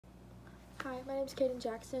Hi, my name is Kaden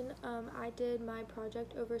Jackson. I did my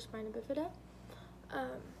project over spina bifida.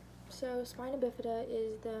 So spina bifida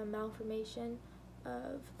is the malformation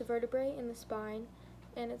of the vertebrae in the spine,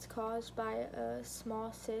 and it's caused by a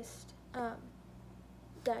small cyst that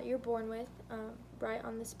you're born with right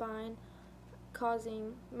on the spine,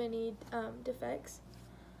 causing many defects.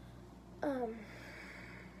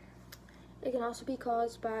 It can also be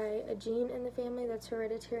caused by a gene in the family that's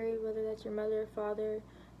hereditary, whether that's your mother, father,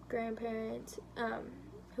 grandparents,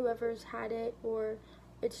 whoever's had it, or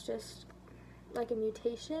it's just like a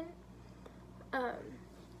mutation.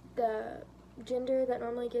 The gender that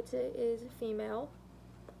normally gets it is female.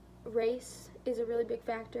 Race is a really big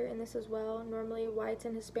factor in this as well. Normally whites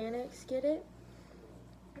and Hispanics get it.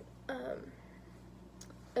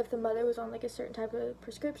 If the mother was on like a certain type of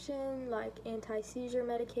prescription, like anti-seizure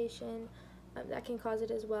medication, that can cause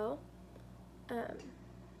it as well.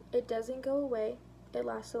 It doesn't go away. It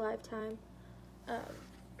lasts a lifetime.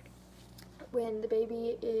 When the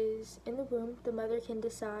baby is in the womb, the mother can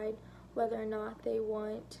decide whether or not they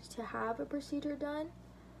want to have a procedure done.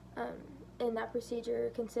 And that procedure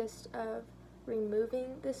consists of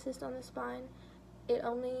removing the cyst on the spine. It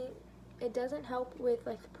doesn't help with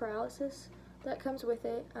like the paralysis that comes with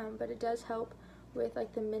it, but it does help with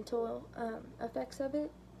like the mental effects of it.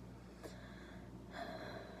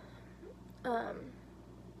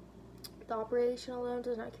 The operation alone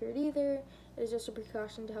does not cure it either. It is just a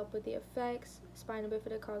precaution to help with the effects. Spina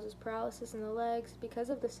bifida causes paralysis in the legs because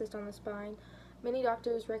of the cyst on the spine. Many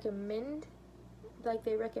doctors recommend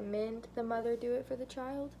the mother do it for the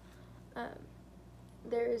child.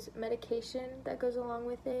 There is medication that goes along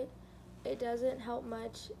with it. It doesn't help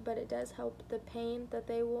much, but it does help the pain that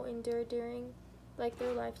they will endure during like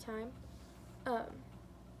their lifetime.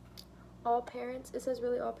 All parents, it says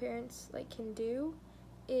really all parents like can do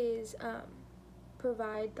is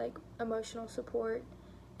provide like emotional support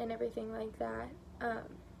and everything like that.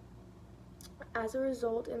 As a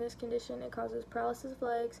result, in this condition, it causes paralysis of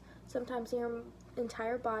legs, sometimes your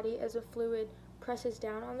entire body, as a fluid presses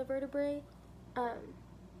down on the vertebrae.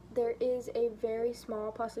 There is a very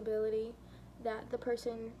small possibility that the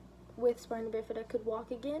person with spina bifida could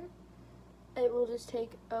walk again. It will just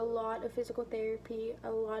take a lot of physical therapy,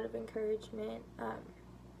 a lot of encouragement,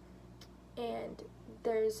 and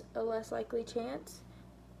there's a less likely chance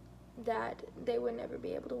that they would never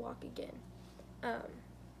be able to walk again.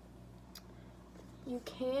 You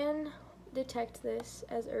can detect this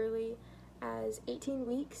as early as 18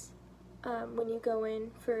 weeks when you go in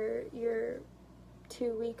for your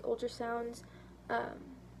 2-week ultrasounds.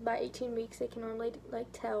 By 18 weeks, they can normally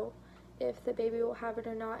tell if the baby will have it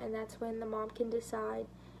or not, and that's when the mom can decide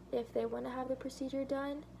if they want to have the procedure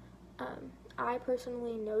done. I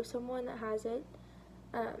personally know someone that has it,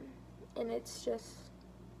 and it's just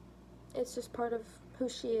part of who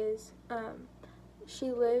she is.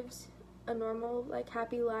 She lives a normal,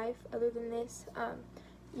 happy life. Other than this,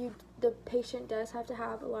 the patient does have to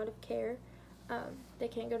have a lot of care. They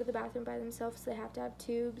can't go to the bathroom by themselves, so they have to have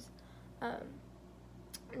tubes. They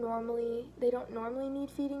don't normally need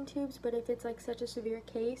feeding tubes, but if it's such a severe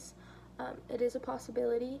case, it is a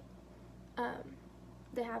possibility.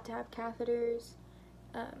 They have to have catheters,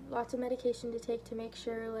 lots of medication to take to make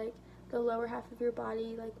sure the lower half of your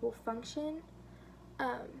body will function.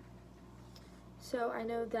 So I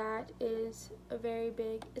know that is a very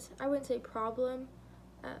big, I wouldn't say problem,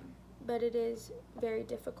 but it is very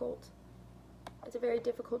difficult. It's a very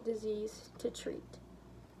difficult disease to treat.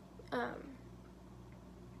 Let's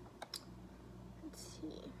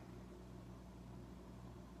see.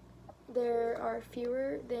 There are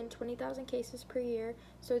fewer than 20,000 cases per year,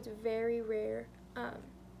 so it's very rare.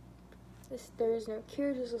 There is no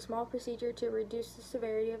cure, just a small procedure to reduce the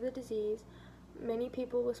severity of the disease. Many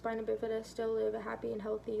people with spina bifida still live a happy and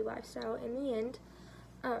healthy lifestyle in the end.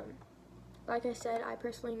 Like I said, I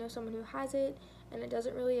personally know someone who has it, and it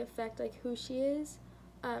doesn't really affect who she is.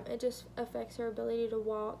 It just affects her ability to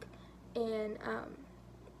walk and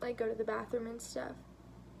go to the bathroom and stuff.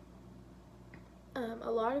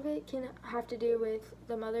 A lot of it can have to do with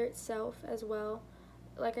the mother itself as well.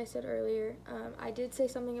 Like I said earlier, I did say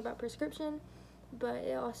something about prescription, but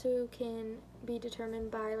it also can be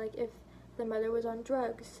determined by if the mother was on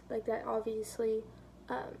drugs. That obviously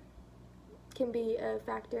can be a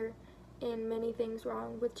factor in many things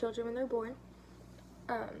wrong with children when they're born.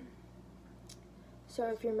 So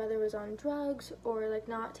if your mother was on drugs or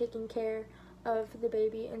not taking care of the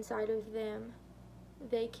baby inside of them,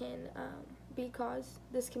 they can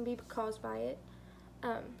this can be caused by it.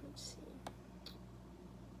 Let's see.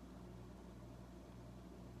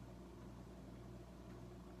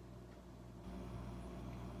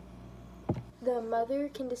 the mother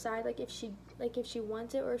can decide like if she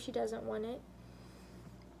wants it or if she doesn't want it.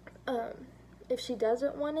 If she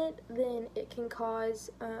doesn't want it, then it can cause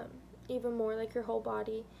even more, like her whole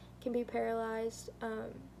body can be paralyzed.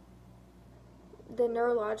 The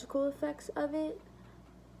neurological effects of it,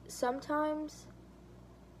 sometimes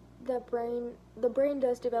the brain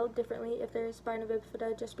does develop differently if there's spina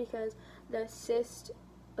bifida, just because the cyst,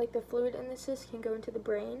 like the fluid in the cyst, can go into the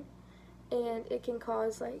brain, and it can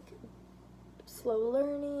cause like slow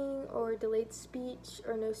learning or delayed speech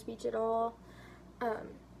or no speech at all.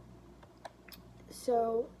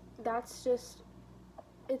 So that's just,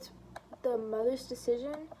 it's the mother's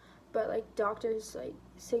decision, but like doctors like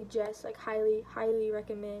suggest, like highly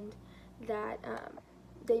recommend that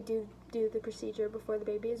they do the procedure before the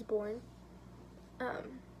baby is born. Let's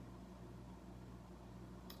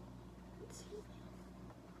see.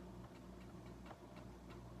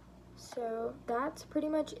 So that's pretty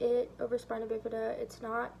much it over spina bifida.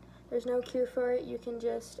 There's no cure for it. You can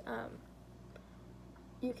just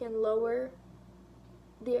you can lower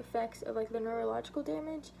the effects of like the neurological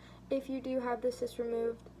damage if you do have the cyst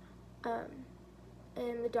removed,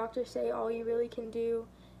 and the doctors say all you really can do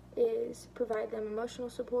is provide them emotional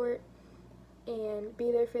support and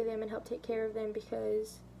be there for them and help take care of them,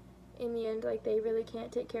 because in the end, like, they really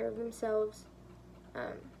can't take care of themselves,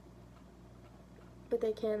 but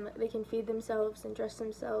they can feed themselves and dress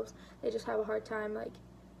themselves. They just have a hard time like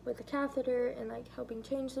with the catheter and like helping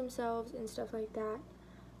change themselves and stuff like that.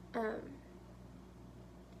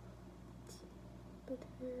 But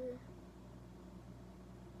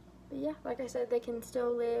yeah, like I said, they can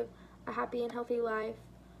still live a happy and healthy life,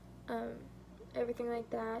 everything like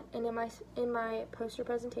that. And in my poster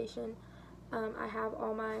presentation, I have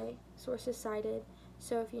all my sources cited,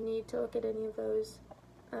 so if you need to look at any of those,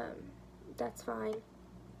 that's fine.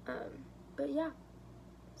 But yeah,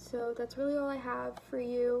 so that's really all I have for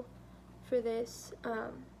you for this.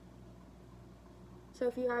 So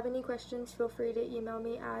if you have any questions, feel free to email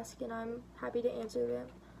me, ask, and I'm happy to answer them.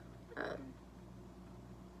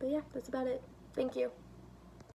 But yeah, that's about it. Thank you.